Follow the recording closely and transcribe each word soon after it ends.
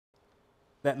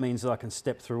that means that I can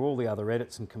step through all the other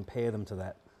edits and compare them to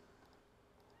that.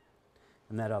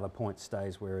 And that other point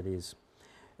stays where it is.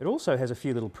 It also has a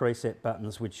few little preset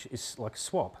buttons which is like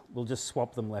swap. We'll just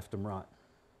swap them left and right.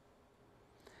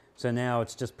 So now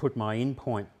it's just put my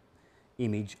in-point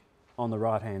image on the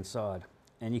right-hand side,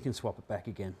 and you can swap it back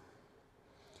again.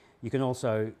 You can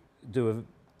also do a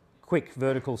quick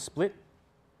vertical split,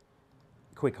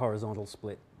 quick horizontal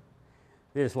split.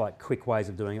 There's like quick ways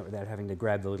of doing it without having to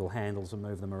grab the little handles and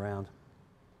move them around.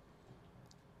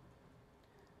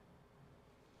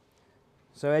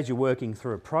 So as you're working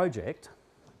through a project,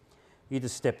 you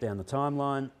just step down the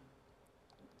timeline,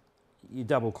 you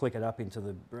double click it up into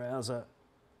the browser.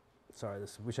 Sorry, I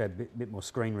wish I had a bit more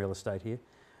screen real estate here.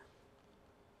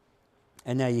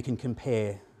 And now you can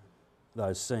compare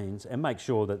those scenes and make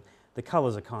sure that the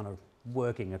colours are kind of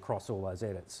working across all those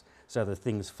edits so that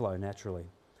things flow naturally.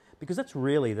 Because that's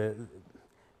really the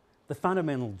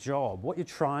fundamental job. What you're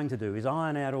trying to do is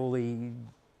iron out all the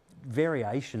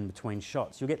variation between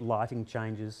shots. You'll get lighting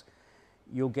changes,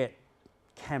 you'll get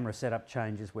camera setup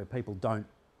changes where people don't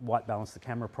white balance the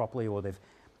camera properly, or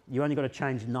you only got to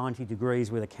change 90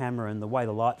 degrees with a camera and the way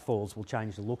the light falls will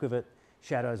change the look of it.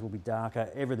 Shadows will be darker.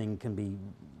 Everything can be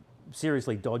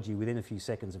seriously dodgy within a few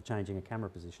seconds of changing a camera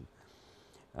position.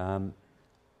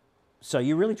 So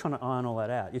you're really trying to iron all that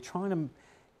out. You're trying to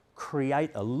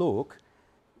create a look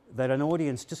that an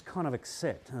audience just kind of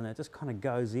accept, and it just kind of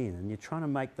goes in, and you're trying to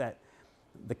make that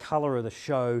the colour of the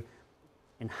show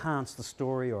enhance the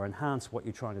story or enhance what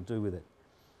you're trying to do with it.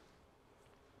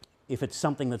 If it's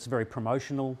something that's very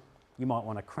promotional, you might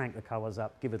want to crank the colours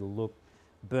up, give it a look,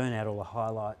 burn out all the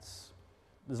highlights.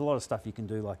 There's a lot of stuff you can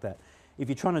do like that. If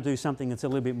you're trying to do something that's a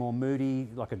little bit more moody,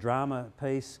 like a drama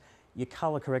piece, your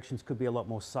colour corrections could be a lot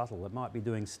more subtle. It might be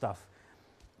doing stuff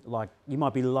like, you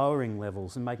might be lowering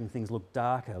levels and making things look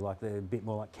darker, like they're a bit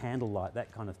more like candlelight,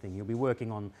 that kind of thing. You'll be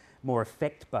working on more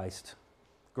effect-based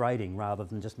grading rather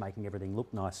than just making everything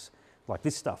look nice, like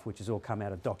this stuff, which has all come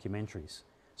out of documentaries.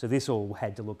 So this all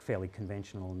had to look fairly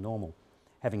conventional and normal.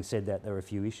 Having said that, there are a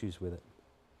few issues with it.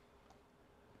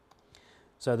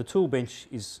 So the tool bench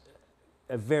is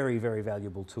a very, very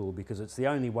valuable tool because it's the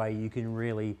only way you can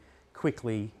really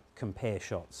quickly compare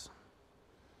shots.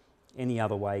 Any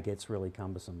other way gets really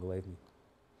cumbersome, believe me.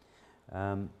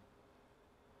 Let's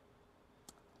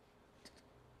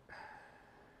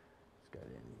go down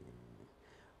here.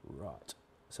 Right.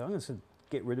 So I'm going to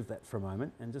get rid of that for a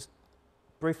moment and just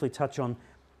briefly touch on...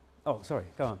 Oh, sorry,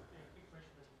 go on. Yeah, quick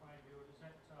question about the frame viewer. Does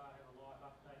that have a live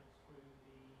update through the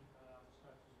scopes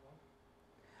as well?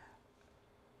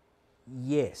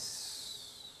 Yes.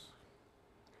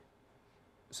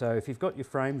 So if you've got your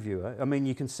frame viewer, I mean,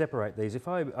 you can separate these. If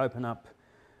I open up,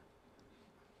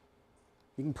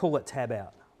 you can pull that tab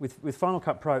out. With Final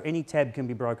Cut Pro, any tab can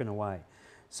be broken away.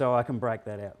 So I can break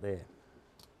that out there.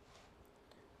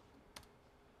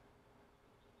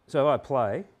 So if I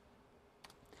play,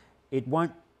 it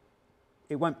won't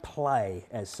play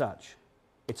as such.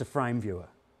 It's a frame viewer.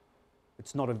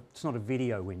 It's not a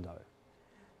video window.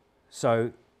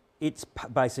 So it's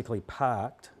basically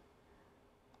parked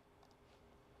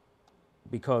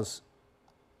because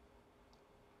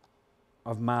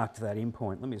I've marked that in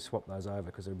point. Let me swap those over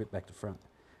because they're a bit back to front.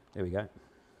 There we go.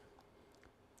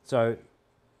 So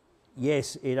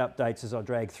yes, it updates as I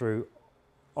drag through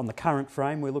on the current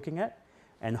frame we're looking at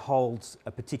and holds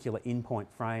a particular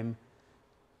in-point frame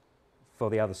for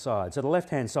the other side. So the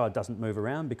left-hand side doesn't move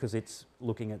around because it's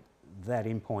looking at that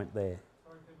in-point there.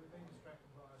 Sorry, we've been distracted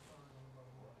by a phone on the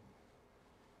bottom right.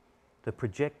 The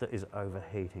projector is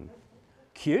overheating.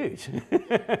 Cute.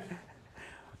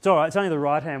 It's all right, it's only the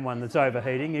right-hand one that's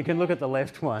overheating. You can look at the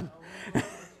left one.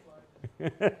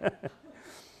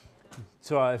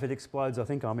 It's all right, if it explodes, I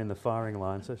think I'm in the firing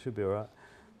line, so it should be all right.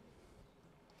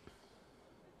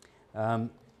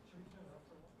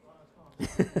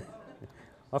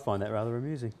 I find that rather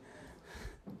amusing.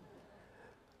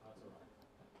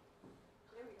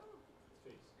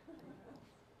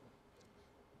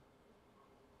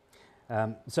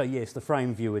 So yes, the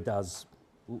frame viewer does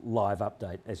live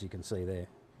update, as you can see there.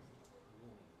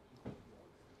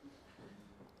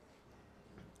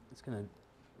 Just going to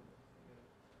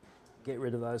get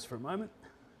rid of those for a moment.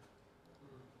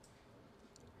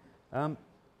 I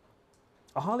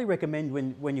highly recommend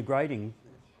when you're grading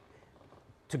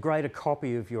to grade a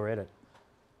copy of your edit.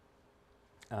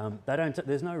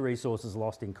 There's no resources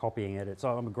lost in copying edits.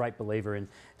 I'm a great believer in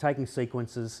taking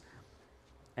sequences,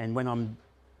 and when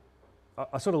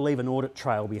I sort of leave an audit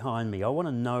trail behind me. I want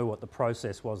to know what the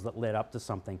process was that led up to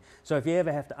something. So if you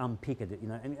ever have to unpick it,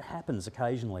 and it happens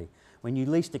occasionally, when you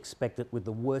least expect it with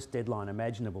the worst deadline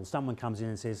imaginable, someone comes in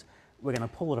and says, we're going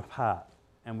to pull it apart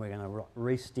and we're going to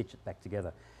re-stitch it back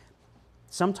together.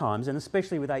 Sometimes, and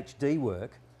especially with HD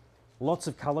work, lots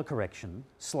of colour correction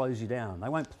slows you down. They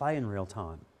won't play in real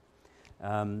time.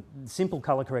 Simple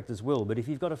colour correctors will, but if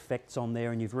you've got effects on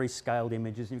there and you've rescaled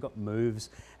images, and you've got moves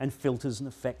and filters and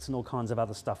effects and all kinds of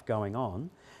other stuff going on,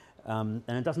 and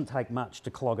it doesn't take much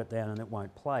to clog it down and it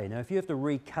won't play. Now, if you have to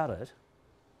recut it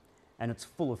and it's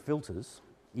full of filters,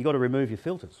 you've got to remove your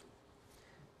filters,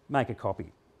 make a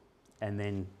copy, and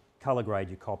then colour grade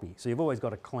your copy. So you've always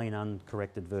got a clean,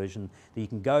 uncorrected version that you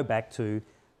can go back to,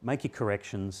 make your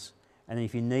corrections, and then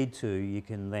if you need to, you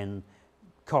can then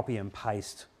copy and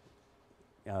paste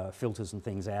filters and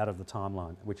things out of the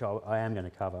timeline, which I am going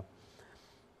to cover.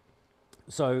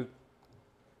 So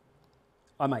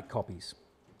I make copies.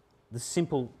 The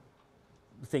simple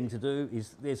thing to do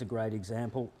is, there's a great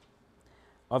example.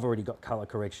 I've already got colour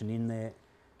correction in there.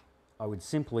 I would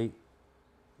simply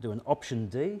do an Option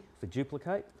D for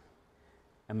duplicate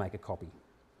and make a copy.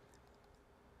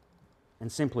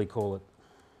 And simply call it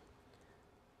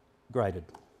graded.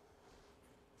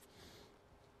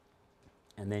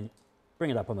 And then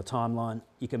bring it up on the timeline.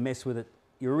 You can mess with it.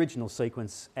 Your original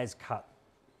sequence as cut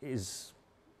is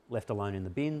left alone in the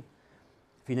bin.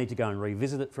 If you need to go and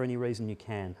revisit it for any reason, you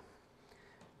can.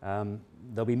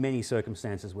 There'll be many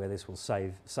circumstances where this will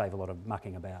save a lot of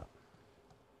mucking about.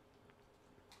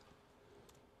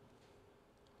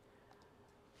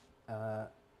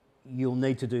 You'll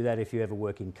need to do that if you ever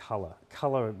work in colour.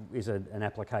 Colour is an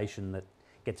application that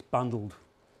gets bundled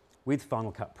with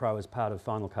Final Cut Pro as part of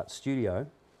Final Cut Studio,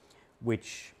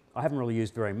 which I haven't really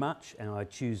used very much, and I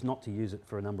choose not to use it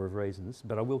for a number of reasons,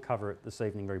 but I will cover it this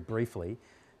evening very briefly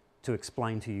to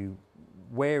explain to you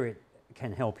where it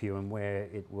can help you and where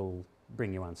it will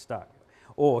bring you unstuck.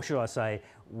 Or should I say,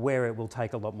 where it will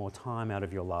take a lot more time out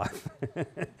of your life,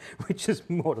 which is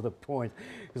more to the point,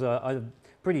 because I'm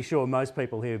pretty sure most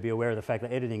people here would be aware of the fact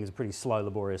that editing is a pretty slow,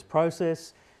 laborious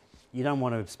process. You don't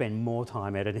want to spend more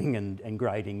time editing and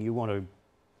grading. You want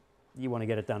to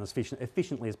get it done as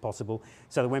efficiently as possible,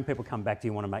 so that when people come back to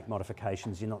you and want to make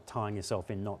modifications, you're not tying yourself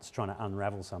in knots trying to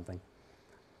unravel something.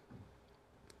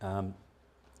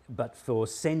 But for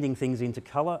sending things into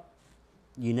colour,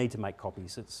 you need to make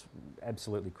copies. It's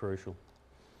absolutely crucial.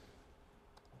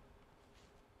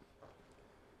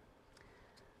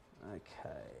 Okay.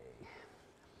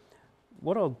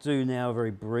 What I'll do now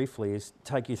very briefly is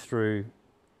take you through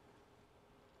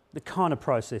the kind of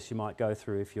process you might go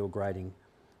through if you're grading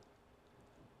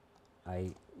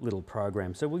a little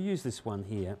program. So we'll use this one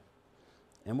here,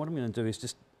 and what I'm going to do is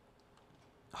just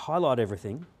highlight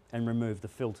everything and remove the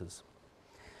filters.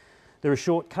 There are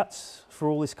shortcuts for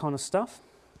all this kind of stuff.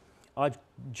 I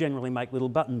generally make little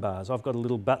button bars. I've got a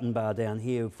little button bar down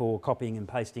here for copying and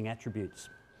pasting attributes.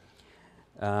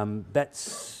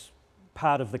 That's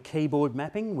part of the keyboard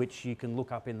mapping, which you can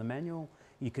look up in the manual.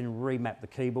 You can remap the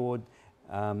keyboard,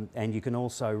 and you can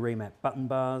also remap button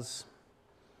bars.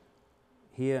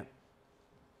 Here,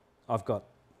 I've got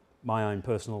my own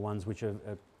personal ones, which are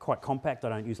quite compact. I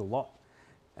don't use a lot,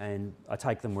 and I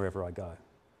take them wherever I go.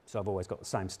 So I've always got the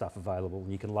same stuff available,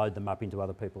 and you can load them up into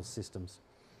other people's systems.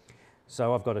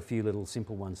 So I've got a few little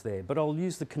simple ones there, but I'll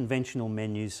use the conventional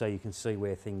menus so you can see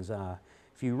where things are.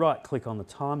 If you right click on the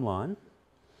timeline,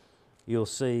 you'll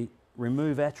see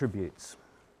remove attributes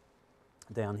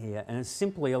down here, and it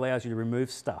simply allows you to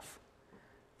remove stuff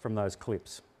from those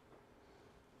clips.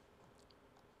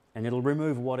 And it'll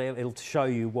remove whatever, it'll show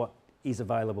you what is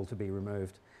available to be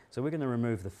removed. So we're going to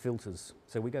remove the filters.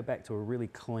 So we go back to a really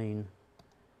clean,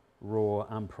 raw,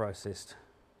 unprocessed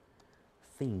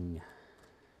thing.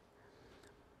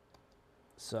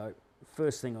 So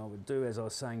first thing I would do, as I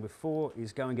was saying before,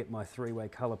 is go and get my three-way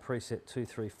colour preset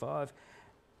 235.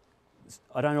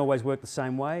 I don't always work the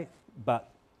same way, but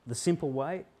the simple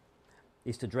way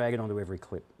is to drag it onto every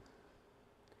clip.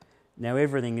 Now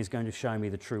everything is going to show me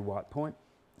the true white point,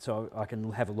 so I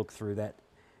can have a look through that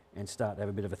and start to have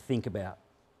a bit of a think about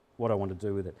what I want to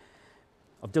do with it.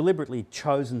 I've deliberately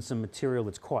chosen some material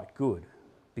that's quite good,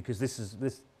 because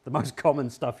the most common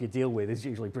stuff you deal with is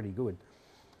usually pretty good.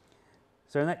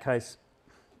 So in that case,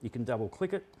 you can double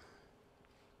click it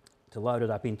to load it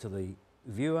up into the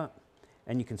viewer,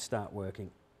 and you can start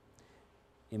working.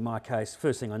 In my case,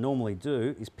 first thing I normally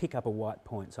do is pick up a white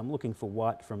point. So I'm looking for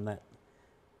white from that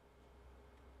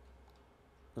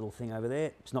little thing over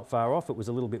there. It's not far off. It was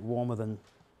a little bit warmer than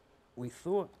we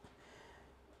thought.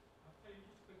 Just a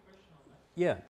quick question on that. Yeah.